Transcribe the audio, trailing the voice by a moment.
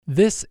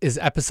This is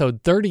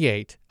episode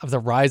 38 of the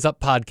Rise Up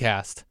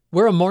Podcast.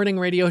 We're a morning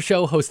radio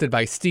show hosted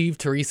by Steve,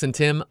 Therese, and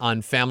Tim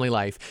on Family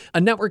Life,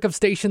 a network of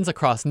stations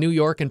across New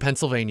York and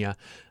Pennsylvania.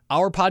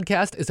 Our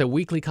podcast is a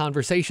weekly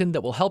conversation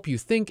that will help you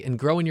think and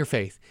grow in your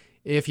faith.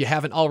 If you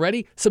haven't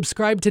already,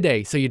 subscribe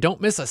today so you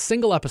don't miss a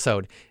single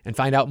episode, and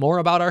find out more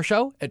about our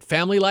show at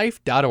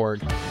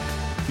familylife.org.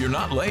 You're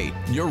not late,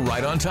 you're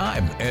right on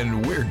time,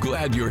 and we're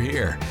glad you're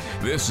here.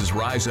 This is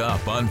Rise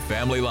Up on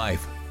Family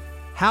Life.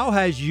 How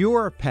has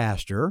your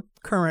pastor,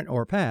 current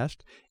or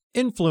past,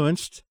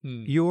 influenced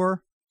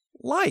your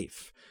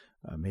life?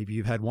 Maybe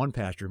you've had one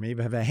pastor, maybe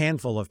you have a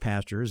handful of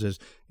pastors, as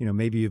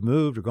maybe you've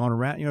moved or gone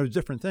around,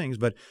 different things.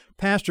 But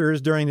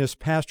pastors during this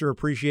Pastor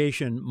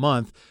Appreciation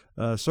Month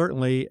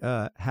certainly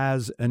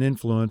has an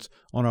influence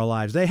on our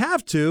lives. They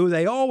have to,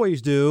 they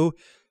always do.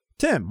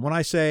 Tim, when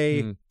I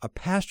say a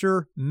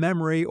pastor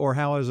memory or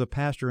how has a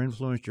pastor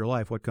influenced your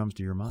life, what comes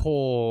to your mind?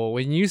 Oh,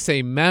 when you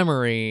say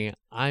memory,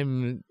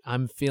 I'm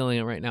feeling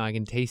it right now. I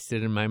can taste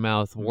it in my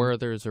mouth.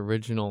 Werther's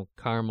Original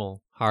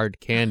Caramel Hard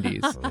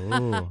Candies.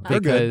 Oh,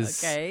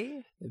 because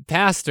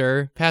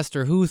Pastor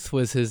Huth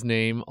was his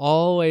name,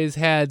 always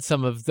had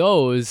some of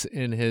those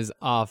in his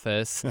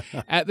office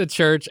at the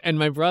church, and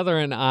my brother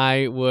and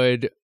I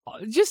would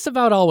just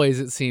about always,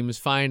 it seems,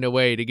 find a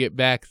way to get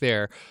back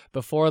there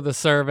before the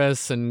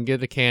service and get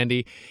the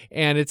candy.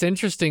 And it's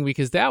interesting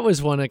because that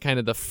was one of kind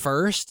of the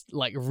first,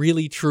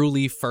 really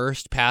truly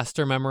first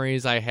pastor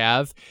memories I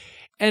have.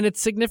 And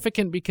it's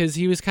significant because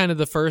he was kind of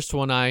the first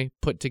one I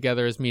put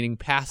together as meaning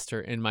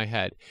pastor in my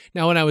head.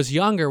 Now, when I was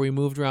younger, we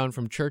moved around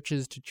from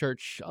churches to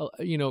church,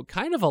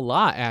 kind of a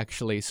lot,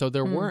 actually. So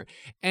there weren't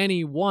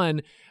any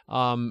one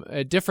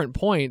at different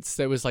points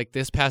that was like,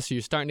 this pastor,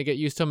 you're starting to get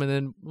used to him,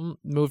 and then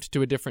moved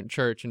to a different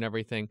church and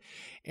everything.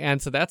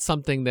 And so that's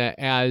something that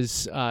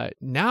as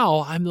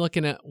now I'm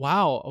looking at,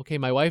 wow, okay,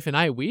 my wife and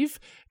I, we've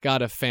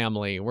got a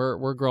family.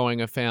 We're growing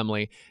a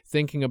family,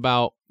 thinking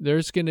about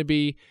there's going to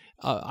be,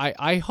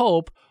 I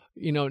hope,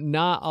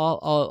 not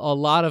a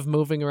lot of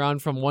moving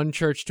around from one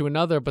church to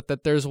another, but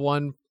that there's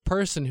one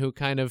person who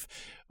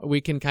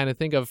we can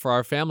think of for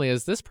our family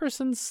as this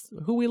person's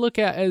who we look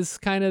at as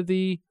kind of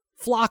the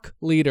flock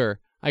leader,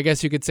 I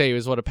guess you could say,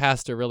 is what a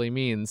pastor really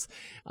means.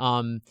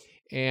 And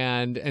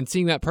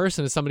seeing that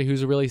person as somebody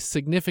who's a really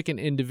significant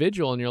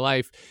individual in your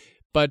life.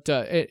 But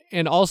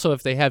and also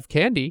if they have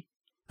candy,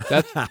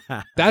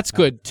 that's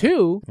good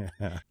too.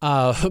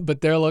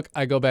 But there, look,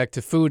 I go back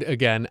to food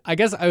again. I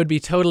guess I would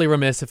be totally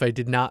remiss if I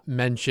did not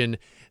mention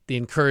the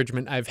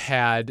encouragement I've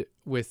had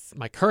with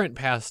my current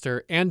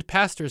pastor and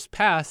pastors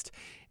past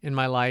in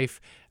my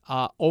life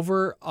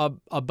over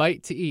a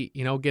bite to eat,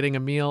 getting a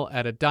meal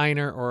at a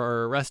diner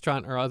or a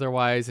restaurant or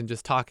otherwise, and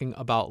just talking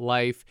about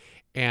life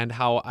and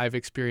how I've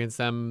experienced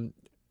them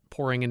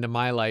pouring into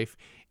my life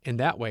in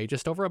that way,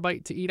 just over a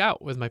bite to eat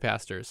out with my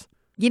pastors.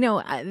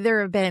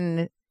 There have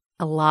been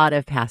a lot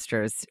of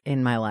pastors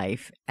in my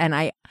life, and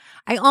I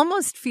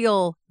almost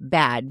feel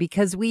bad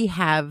because we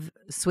have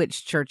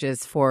switched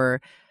churches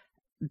for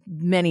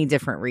many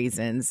different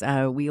reasons.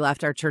 We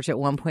left our church at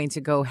one point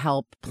to go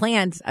help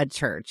plant a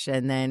church,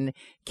 and then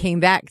came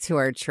back to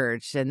our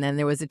church, and then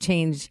there was a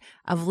change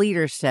of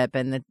leadership,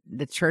 and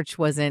the church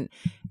wasn't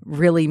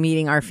really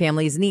meeting our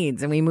family's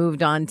needs, and we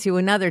moved on to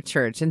another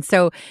church. And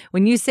so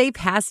when you say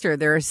pastor,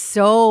 there are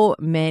so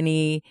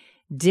many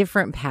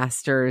different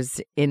pastors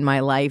in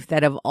my life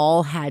that have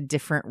all had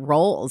different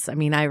roles. I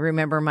mean, I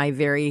remember my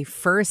very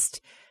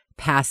first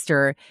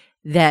pastor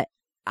that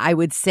I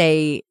would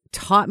say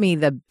taught me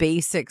the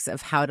basics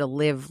of how to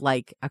live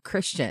like a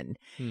Christian.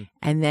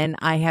 And then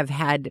I have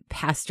had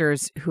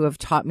pastors who have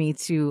taught me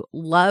to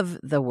love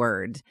the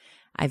word.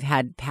 I've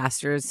had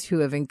pastors who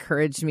have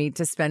encouraged me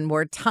to spend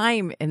more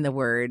time in the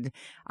word.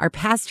 Our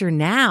pastor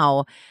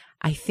now,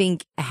 I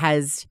think,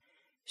 has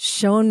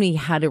shown me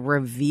how to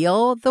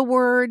reveal the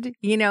word,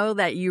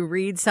 that you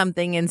read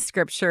something in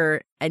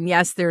scripture and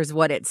yes, there's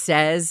what it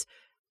says,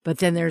 but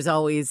then there's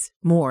always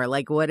more.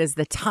 Like, what is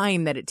the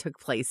time that it took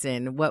place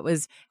in? What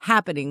was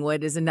happening?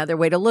 What is another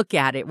way to look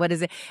at it? What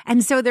is it?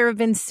 And so there have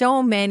been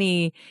so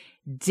many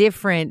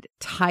different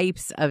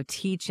types of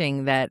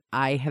teaching that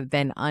I have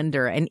been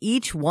under, and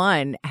each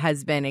one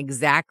has been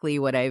exactly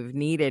what I've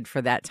needed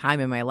for that time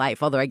in my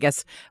life. Although I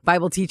guess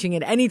Bible teaching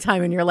at any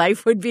time in your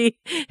life would be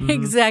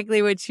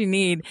exactly what you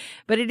need.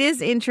 But it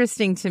is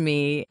interesting to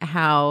me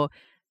how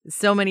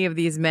so many of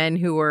these men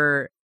who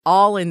were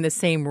all in the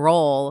same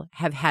role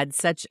have had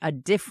such a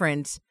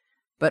different,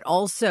 but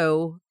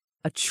also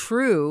a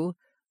true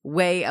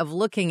way of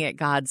looking at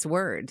God's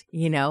word.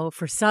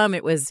 For some,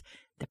 it was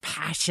the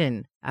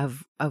passion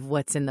of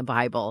what's in the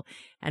Bible.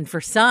 And for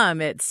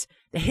some, it's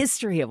the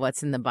history of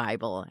what's in the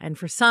Bible. And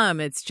for some,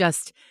 it's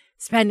just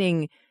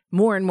spending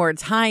more and more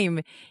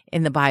time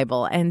in the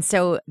Bible. And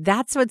so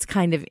that's what's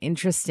kind of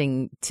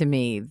interesting to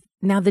me.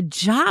 Now, the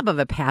job of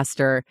a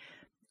pastor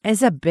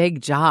is a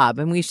big job,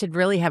 and we should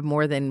really have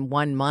more than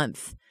 1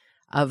 month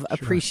of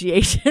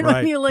appreciation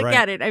when you look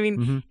at it. I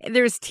mean,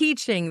 there's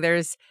teaching,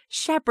 there's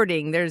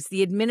shepherding, there's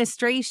the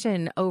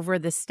administration over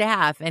the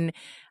staff. And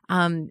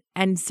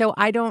And so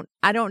I don't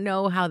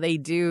know how they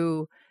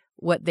do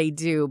what they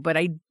do, but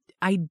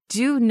I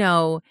do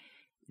know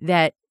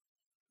that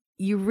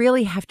you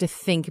really have to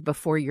think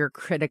before you're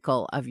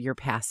critical of your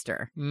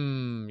pastor.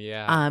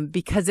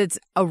 Because it's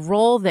a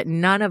role that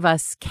none of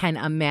us can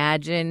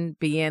imagine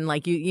being.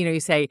 Like you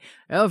say,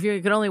 oh, if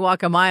you could only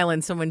walk a mile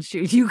in someone's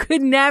shoes, you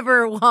could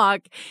never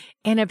walk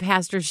in a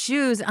pastor's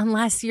shoes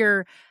unless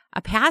you're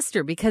a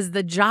pastor, because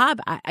the job,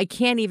 I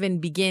can't even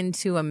begin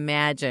to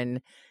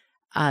imagine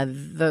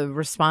the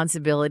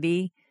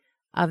responsibility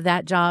of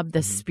that job,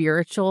 the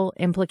spiritual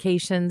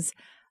implications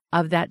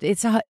of that.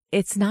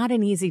 It's not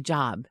an easy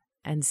job.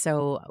 And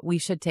so we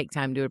should take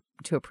time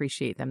to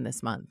appreciate them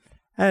this month.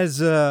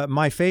 As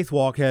my faith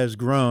walk has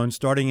grown,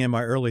 starting in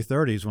my early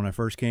 30s when I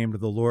first came to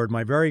the Lord,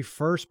 my very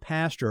first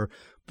pastor,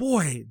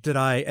 boy, did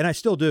I, and I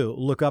still do,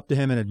 look up to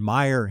him and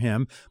admire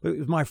him. But it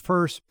was my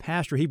first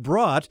pastor. He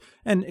brought,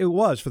 and it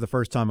was for the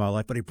first time in my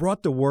life, but he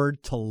brought the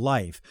word to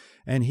life.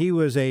 And he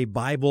was a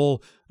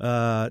Bible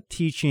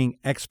teaching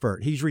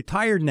expert. He's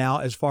retired now,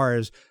 as far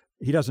as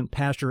he doesn't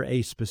pastor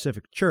a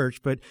specific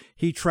church, but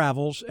he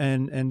travels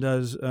and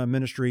does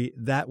ministry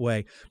that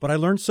way. But I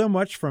learned so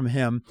much from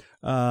him.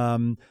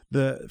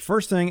 The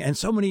first thing, and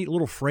so many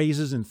little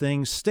phrases and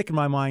things stick in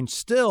my mind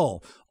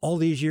still all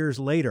these years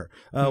later.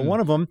 One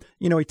of them,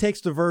 he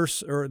takes the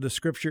verse or the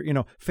scripture,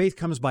 faith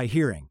comes by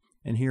hearing,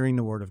 and hearing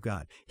the word of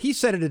God. He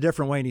said it a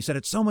different way, and he said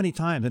it so many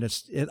times,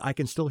 and I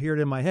can still hear it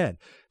in my head.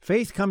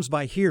 Faith comes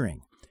by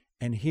hearing,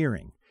 and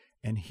hearing,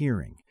 and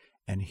hearing,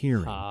 and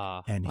hearing,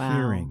 and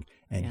hearing.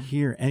 And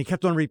hear, and he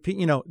kept on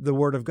repeating, the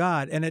word of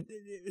God. And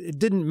it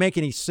didn't make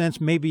any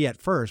sense maybe at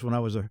first when I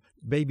was a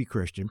baby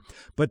Christian.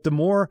 But the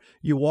more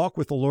you walk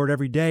with the Lord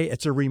every day,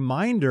 it's a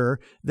reminder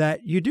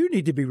that you do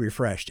need to be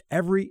refreshed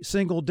every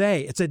single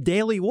day. It's a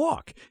daily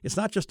walk. It's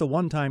not just a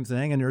one-time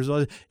thing. And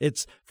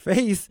it's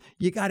faith.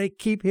 You got to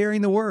keep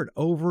hearing the word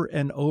over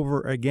and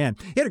over again.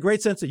 He had a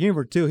great sense of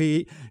humor too.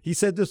 He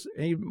said this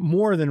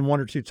more than one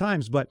or two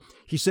times, but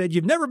he said,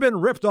 "You've never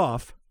been ripped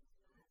off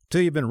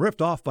till you've been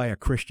ripped off by a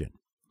Christian."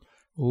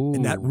 Ooh.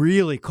 And that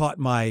really caught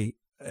my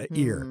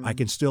ear. I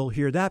can still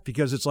hear that,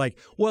 because it's like,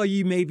 well,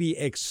 you maybe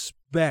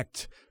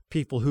expect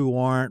people who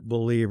aren't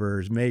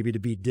believers maybe to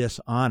be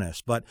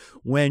dishonest. But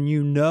when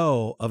you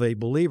know of a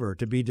believer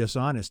to be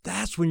dishonest,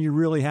 that's when you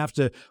really have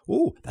to,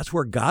 that's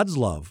where God's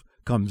love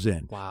comes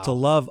in. Wow. To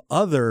love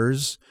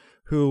others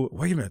who,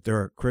 wait a minute,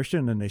 they're a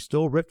Christian and they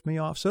still ripped me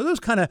off. So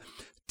those kind of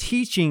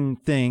teaching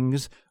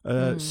things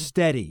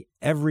steady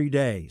every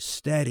day.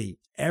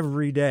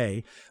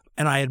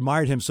 And I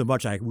admired him so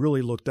much, I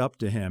really looked up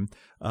to him.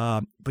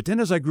 But then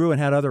as I grew and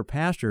had other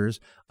pastors,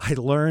 I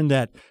learned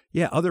that,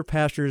 other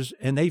pastors,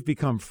 and they've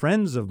become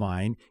friends of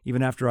mine,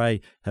 even after I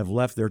have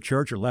left their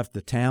church or left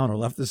the town or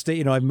left the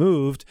state. I've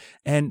moved,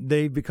 and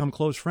they've become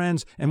close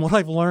friends. And what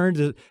I've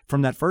learned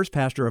from that first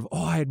pastor of,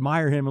 I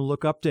admire him and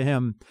look up to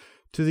him,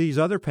 to these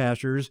other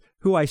pastors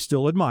who I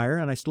still admire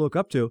and I still look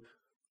up to,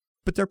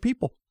 but they're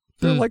people.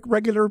 They're like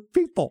regular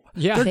people.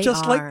 Yeah, they're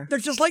just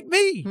like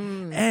me.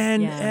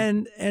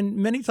 And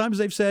many times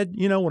they've said,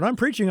 when I'm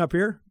preaching up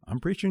here,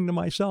 I'm preaching to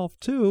myself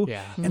too.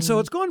 Yeah. And so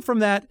it's gone from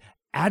that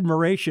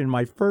admiration,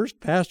 my first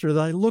pastor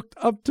that I looked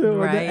up to,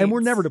 right. And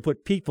we're never to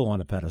put people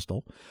on a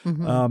pedestal,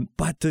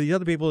 but to the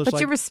other people,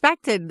 you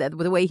respected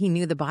the way he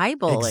knew the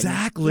Bible.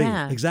 Exactly.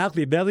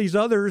 Now these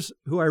others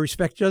who I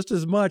respect just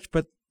as much,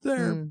 but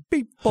they're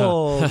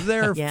people.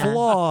 They're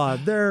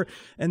flawed.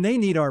 And they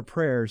need our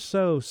prayers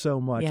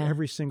so much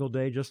every single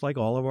day, just like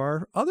all of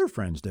our other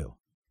friends do.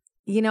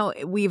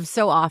 We've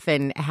so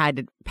often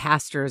had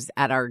pastors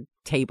at our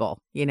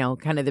table,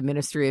 kind of the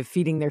ministry of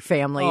feeding their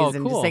families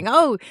and just saying,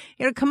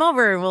 come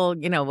over and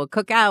we'll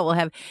cook out. We'll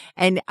have,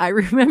 and I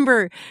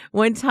remember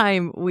one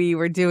time we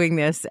were doing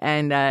this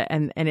and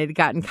it had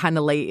gotten kind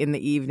of late in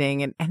the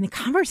evening and the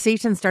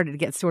conversation started to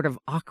get sort of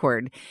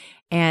awkward.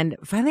 And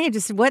finally I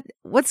just said,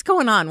 what's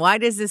going on? Why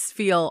does this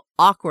feel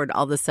awkward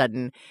all of a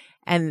sudden?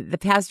 And the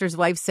pastor's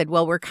wife said,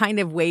 well, we're kind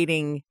of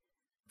waiting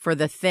for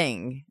the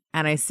thing.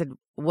 And I said,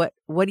 what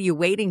are you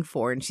waiting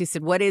for? And she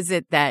said, what is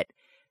it that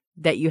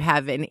you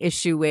have an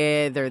issue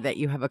with or that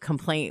you have a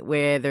complaint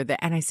with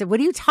and I said, what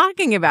are you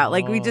talking about?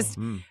 Like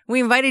we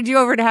invited you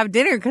over to have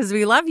dinner because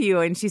we love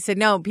you. And she said,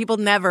 no, people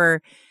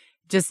never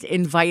just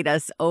invite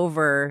us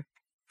over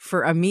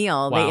for a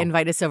meal. Wow. They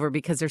invite us over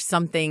because there's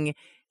something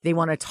they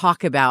want to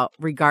talk about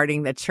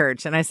regarding the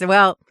church. And I said,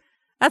 well,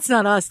 that's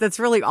not us. That's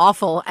really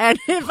awful. And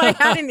if I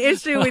had an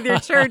issue with your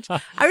church,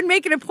 I would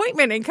make an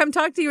appointment and come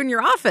talk to you in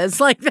your office.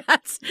 Like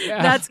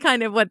that's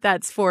kind of what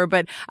that's for.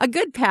 But a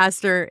good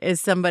pastor is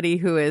somebody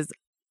who is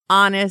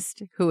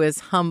honest, who is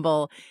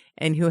humble,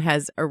 and who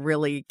has a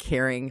really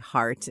caring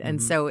heart.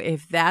 And so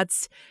if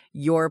that's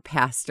your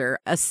pastor,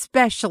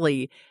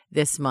 especially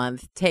this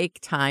month, take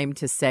time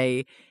to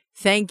say,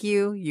 thank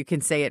you. You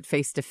can say it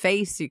face to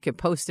face. You can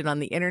post it on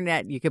the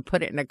internet. You can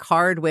put it in a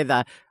card with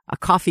a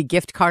coffee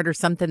gift card or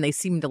something. They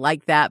seem to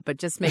like that. But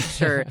just make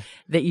sure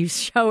that you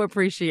show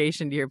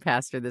appreciation to your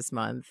pastor this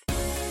month.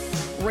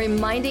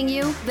 Reminding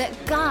you that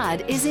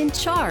God is in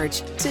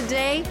charge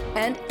today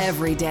and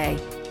every day.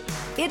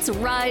 It's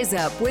Rise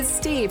Up with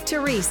Steve,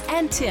 Therese,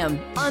 and Tim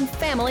on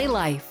Family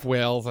Life.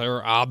 Well,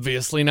 they're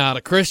obviously not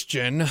a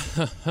Christian.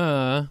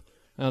 I'll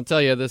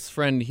tell you, this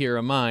friend here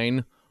of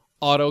mine,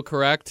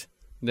 autocorrect,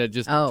 that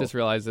just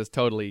realized this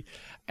totally,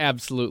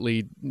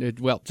 absolutely,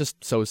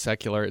 just so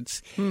secular.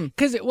 It's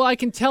because, I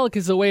can tell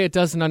because the way it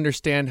doesn't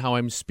understand how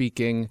I'm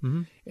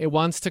speaking, it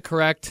wants to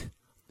correct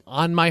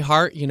on my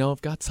heart.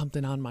 I've got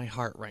something on my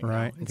heart right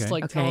now. It's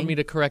like telling me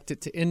to correct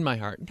it to in my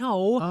heart.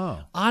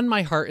 No, on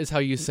my heart is how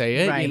you say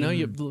it. Right.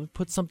 You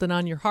put something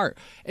on your heart.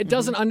 It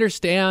doesn't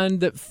understand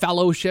that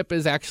fellowship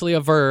is actually a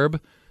verb.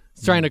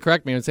 It's trying to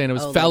correct me and saying it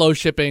was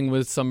fellowshipping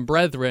with some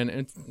brethren.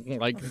 And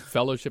like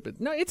fellowship.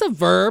 No, it's a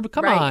verb.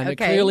 Come on. Okay. It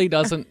clearly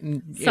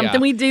doesn't.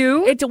 Something we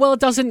do. It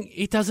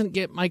doesn't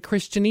get my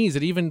Christianese.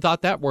 It even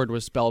thought that word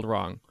was spelled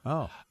wrong.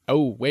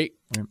 Oh, wait.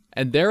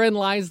 And therein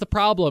lies the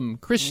problem.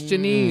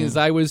 Christianese.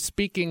 I was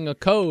speaking a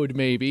code,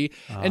 maybe.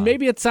 And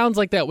maybe it sounds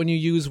like that when you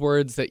use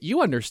words that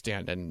you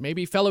understand. And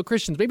maybe fellow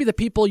Christians, maybe the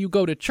people you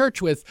go to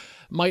church with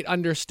might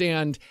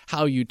understand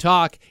how you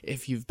talk.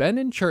 If you've been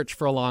in church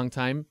for a long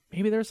time,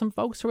 maybe there's some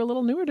folks who are a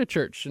little newer to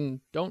church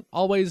and don't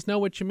always know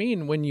what you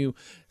mean when you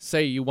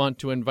say you want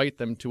to invite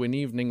them to an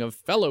evening of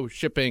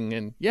fellowshipping.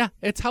 And yeah,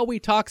 it's how we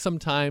talk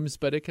sometimes,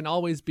 but it can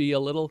always be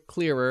a little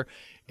clearer.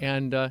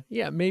 And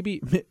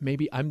maybe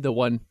I'm the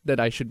one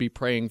that I should be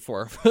praying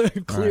for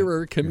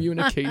clearer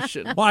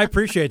communication. Well, I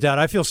appreciate that.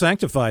 I feel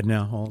sanctified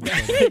now.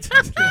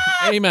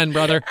 Amen,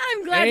 brother.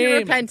 I'm glad you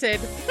repented.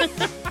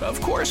 Of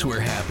course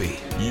we're happy.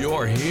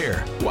 You're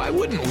here. Why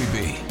wouldn't we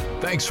be?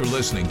 Thanks for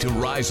listening to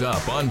Rise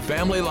Up on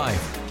Family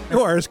Life.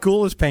 You are as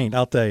cool as paint,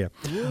 I'll tell you.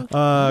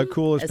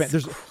 Cool as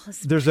paint.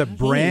 There's a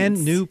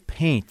brand new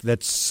paint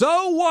that's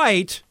so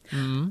white.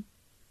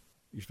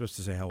 You're supposed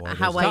to say how white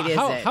how white is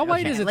it? How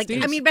white is it,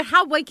 Steve? But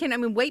how white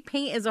white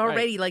paint is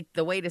already like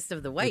the whitest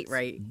of the white,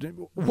 right?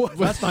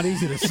 That's not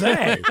easy to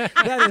say.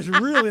 That is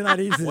really not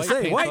easy to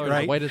say. White,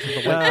 right? White is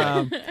the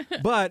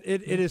white. But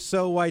it is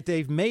so white.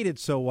 They've made it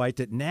so white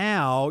that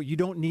now you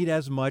don't need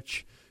as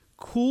much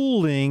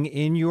cooling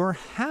in your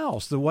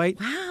house. The white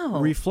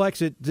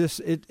reflects it.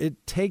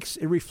 It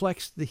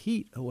reflects the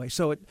heat away.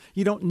 So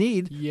you don't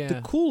need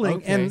the cooling.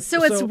 Okay. And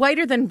so it's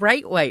whiter than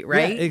bright white,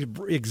 right? Yeah,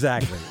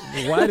 exactly.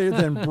 Whiter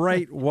than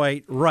bright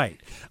white.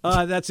 Right.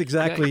 That's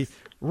exactly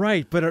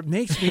right. But it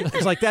makes me.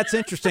 It's like that's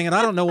interesting, and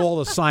I don't know all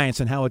the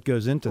science and how it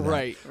goes into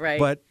that. Right.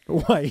 But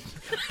white.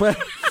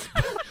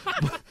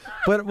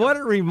 But what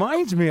it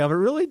reminds me of, it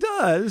really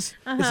does.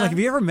 It's like, have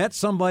you ever met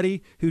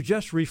somebody who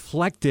just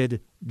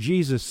reflected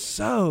Jesus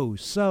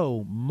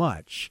so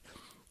much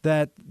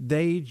that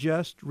they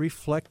just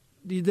reflect,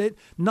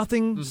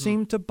 nothing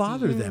seemed to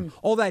bother them.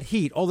 All that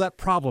heat, all that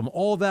problem,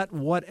 all that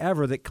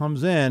whatever that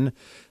comes in,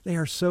 they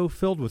are so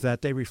filled with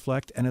that, they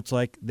reflect, and it's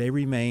like they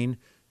remain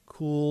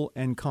cool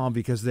and calm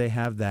because they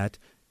have that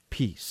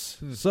peace.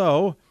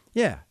 So,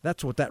 yeah,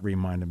 that's what that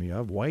reminded me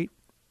of. White,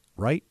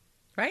 right?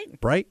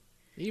 Bright.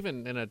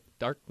 Even in a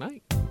dark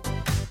night.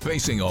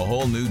 Facing a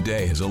whole new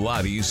day is a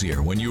lot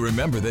easier when you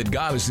remember that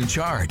God is in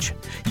charge.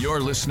 You're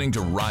listening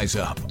to Rise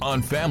Up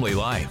on Family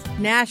Life.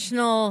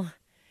 National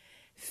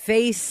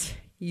Face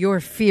Your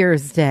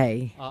Fears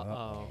Day.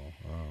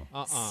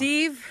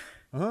 Steve?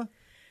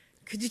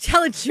 Could you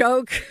tell a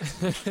joke?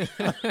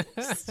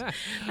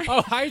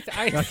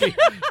 I see.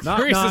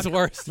 Therese is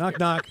worse. Knock,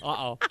 knock.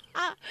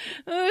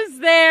 Who's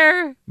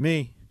there?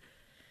 Me.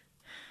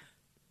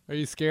 Are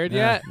you scared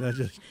yet?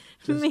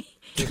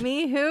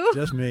 Me who?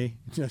 Just me.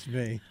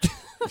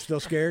 Still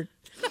scared?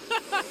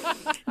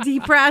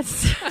 Deep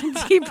breaths.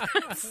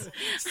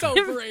 So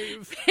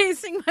brave.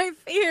 Facing my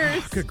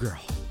fears. Good girl.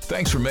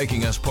 Thanks for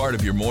making us part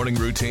of your morning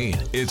routine.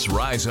 It's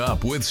Rise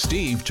Up with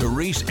Steve,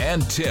 Therese,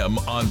 and Tim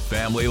on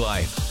Family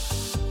Life.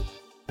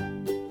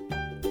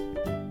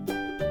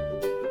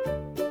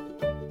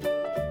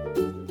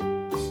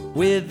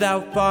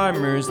 Without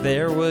farmers,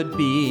 there would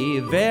be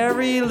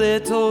very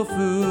little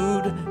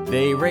food.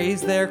 They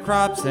raise their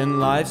crops and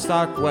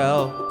livestock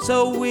well,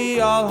 so we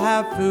all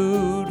have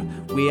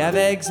food. We have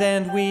eggs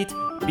and wheat,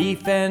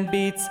 beef and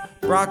beets,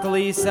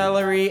 broccoli,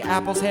 celery,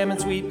 apples, ham, and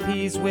sweet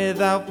peas.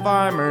 Without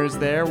farmers,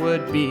 there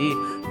would be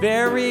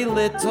very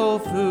little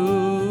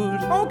food.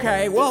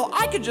 Okay, well,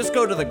 I could just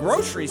go to the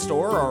grocery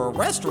store or a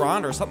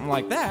restaurant or something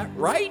like that,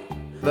 right?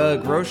 The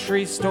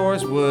grocery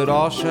stores would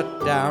all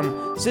shut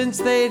down since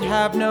they'd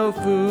have no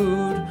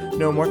food.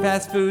 No more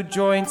fast food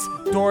joints,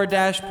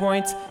 DoorDash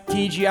points,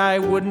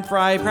 TGI wouldn't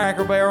fry,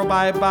 Cracker Barrel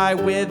bye-bye.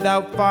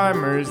 Without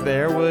farmers,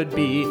 there would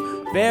be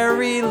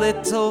very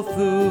little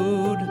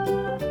food.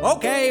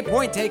 Okay,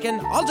 point taken.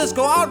 I'll just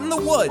go out in the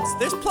woods.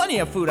 There's plenty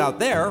of food out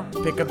there.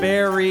 Pick a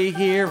berry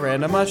here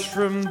and a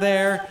mushroom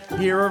there.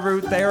 Here a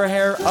root, there a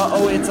hair.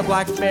 Uh-oh, it's a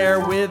black bear.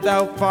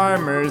 Without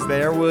farmers,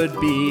 there would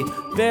be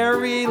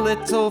very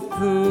little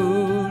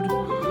food.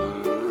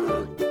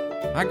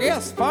 I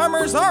guess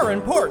farmers are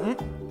important.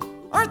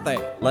 aren't they?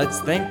 Let's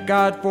thank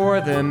God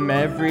for them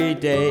every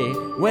day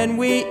when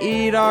we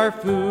eat our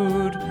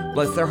food.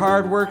 Bless their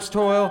hard work's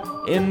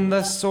toil in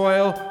the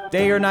soil.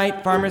 Day or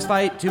night, farmers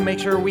fight to make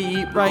sure we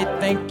eat right.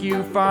 Thank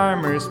you,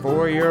 farmers,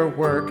 for your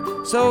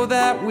work so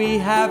that we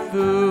have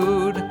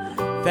food.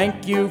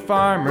 Thank you,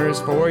 farmers,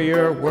 for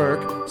your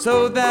work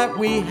so that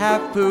we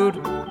have food.